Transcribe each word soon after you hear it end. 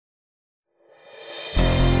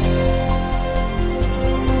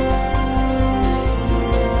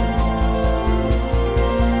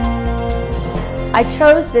I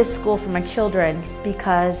chose this school for my children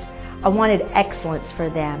because I wanted excellence for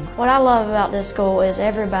them. What I love about this school is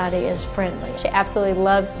everybody is friendly. She absolutely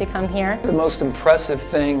loves to come here. The most impressive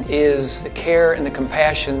thing is the care and the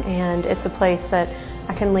compassion. And it's a place that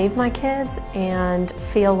I can leave my kids and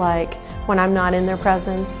feel like when I'm not in their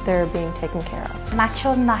presence, they're being taken care of. My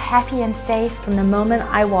children are happy and safe. From the moment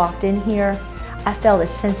I walked in here, I felt a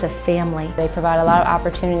sense of family. They provide a lot of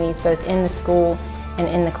opportunities both in the school and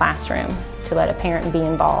in the classroom to let a parent be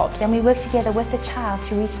involved. And we work together with the child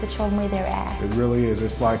to reach the children where they're at. It really is.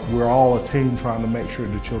 It's like we're all a team trying to make sure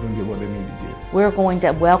the children get what they need to get. We're going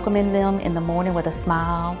to welcome them in the morning with a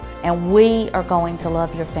smile, and we are going to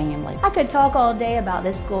love your family. I could talk all day about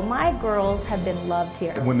this school. My girls have been loved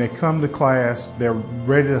here. When they come to class, they're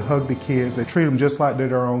ready to hug the kids. They treat them just like they're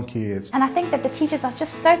their own kids. And I think that the teachers are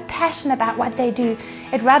just so passionate about what they do.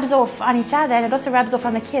 It rubs off on each other, and it also rubs off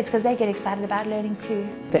on the kids because they get excited about learning too.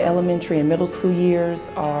 The elementary and middle school years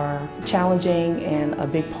are challenging and a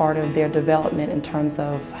big part of their development in terms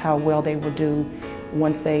of how well they will do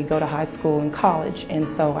once they go to high school and college. And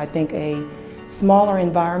so I think a smaller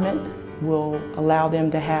environment will allow them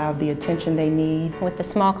to have the attention they need. With the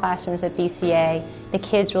small classrooms at BCA, the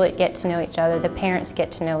kids really get to know each other, the parents get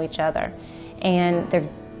to know each other, and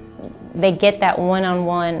they get that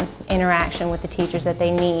one-on-one interaction with the teachers that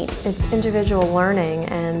they need. It's individual learning,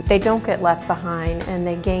 and they don't get left behind, and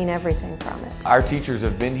they gain everything from it. Our teachers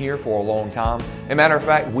have been here for a long time. As a matter of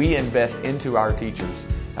fact, we invest into our teachers.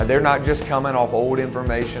 They're not just coming off old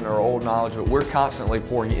information or old knowledge, but we're constantly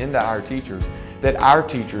pouring into our teachers that our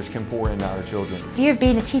teachers can pour into our children. If you've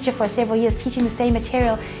been a teacher for several years, teaching the same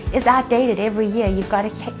material is outdated every year. You've got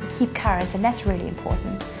to keep current, and that's really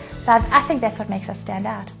important. So I think that's what makes us stand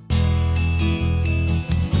out.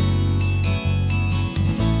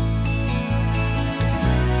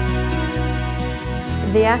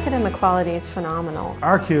 The academic quality is phenomenal.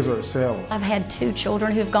 Our kids are excelling. I've had 2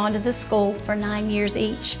 children who've gone to this school for 9 years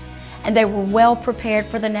each, and they were well prepared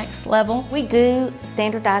for the next level. We do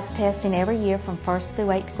standardized testing every year from 1st through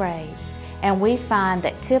 8th grade, and we find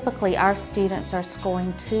that typically our students are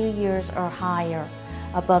scoring 2 years or higher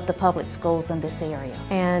above the public schools in this area.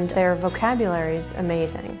 And their vocabulary is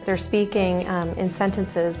amazing. They're speaking in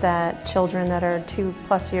sentences that children that are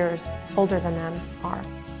 2+ years older than them are.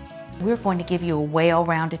 We're going to give you a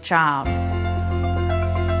well-rounded child.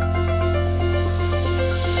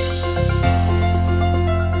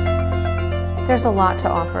 There's a lot to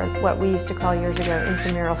offer. What we used to call years ago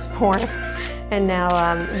intramural sports, and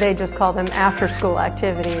now they just call them after-school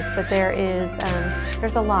activities. But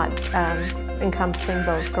there's a lot encompassing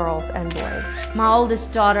both girls and boys. My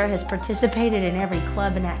oldest daughter has participated in every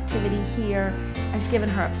club and activity here. It's given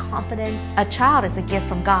her a confidence. A child is a gift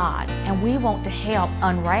from God, and we want to help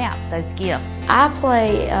unwrap those gifts. I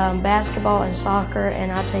play basketball and soccer,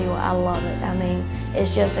 and I'll tell you what, I love it. I mean,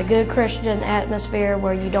 it's just a good Christian atmosphere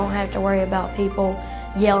where you don't have to worry about people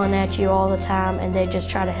yelling at you all the time, and they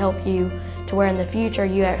just try to help you to where in the future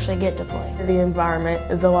you actually get to play. The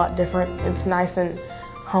environment is a lot different. It's nice and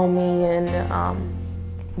homey and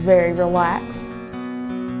very relaxed.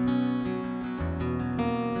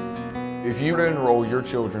 If you enroll your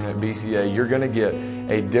children at BCA, you're going to get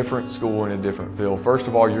a different school and a different feel. First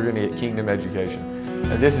of all, you're going to get kingdom education.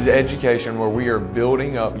 This is education where we are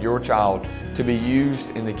building up your child to be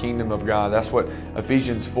used in the kingdom of God. That's what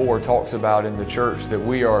Ephesians 4 talks about in the church, that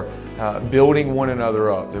we are building one another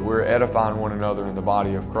up, that we're edifying one another in the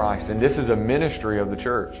body of Christ. And this is a ministry of the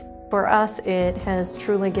church. For us, it has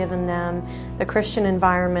truly given them the Christian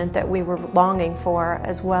environment that we were longing for,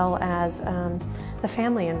 as well as the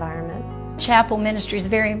family environment. Chapel ministry is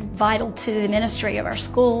very vital to the ministry of our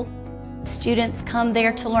school. Students come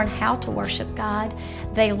there to learn how to worship God.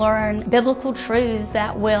 They learn biblical truths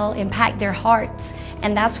that will impact their hearts,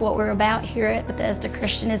 and that's what we're about here at Bethesda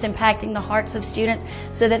Christian, is impacting the hearts of students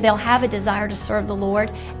so that they'll have a desire to serve the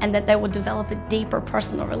Lord and that they will develop a deeper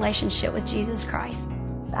personal relationship with Jesus Christ.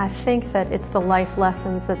 I think that it's the life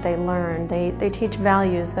lessons that they learn. They teach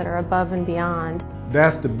values that are above and beyond.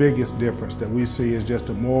 That's the biggest difference that we see, is just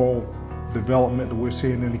the moral development that we're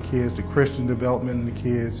seeing in the kids, the Christian development in the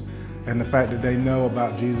kids, and the fact that they know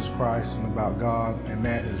about Jesus Christ and about God, and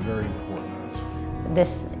that is very important to us.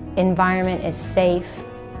 This environment is safe,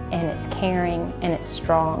 and it's caring, and it's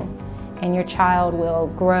strong, and your child will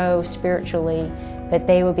grow spiritually, but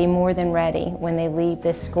they will be more than ready when they leave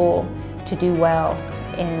this school to do well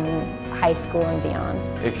in high school and beyond.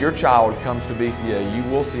 If your child comes to BCA, you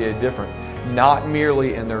will see a difference, not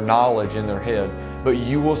merely in their knowledge in their head, but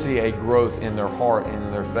you will see a growth in their heart and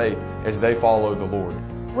in their faith as they follow the Lord.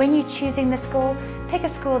 When you're choosing the school, Pick a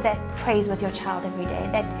school that prays with your child every day,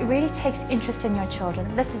 that really takes interest in your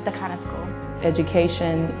children. This is the kind of school.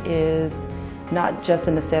 Education is not just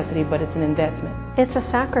a necessity, but it's an investment. It's a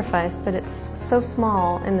sacrifice, but it's so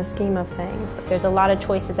small in the scheme of things. There's a lot of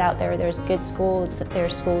choices out there. There's good schools,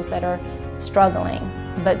 there's schools that are struggling,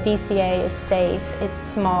 but BCA is safe, it's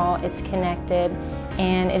small, it's connected,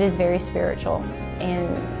 and it is very spiritual.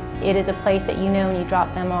 And it is a place that you know when you drop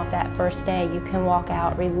them off that first day, you can walk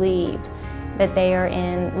out relieved that they are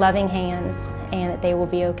in loving hands and that they will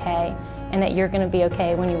be okay, and that you're going to be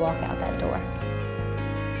okay when you walk out that door.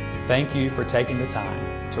 Thank you for taking the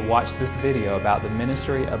time to watch this video about the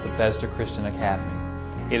ministry of Bethesda Christian Academy.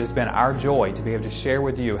 It has been our joy to be able to share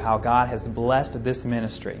with you how God has blessed this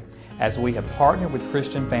ministry as we have partnered with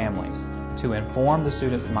Christian families to inform the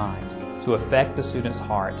student's mind, to affect the student's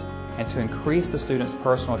heart, and to increase the student's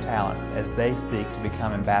personal talents as they seek to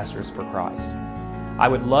become ambassadors for Christ. I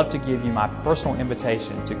would love to give you my personal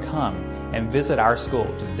invitation to come and visit our school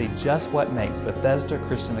to see just what makes Bethesda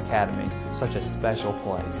Christian Academy such a special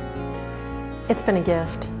place. It's been a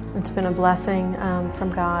gift. It's been a blessing from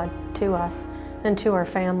God to us and to our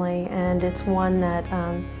family, and it's one that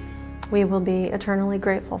we will be eternally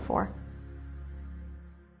grateful for.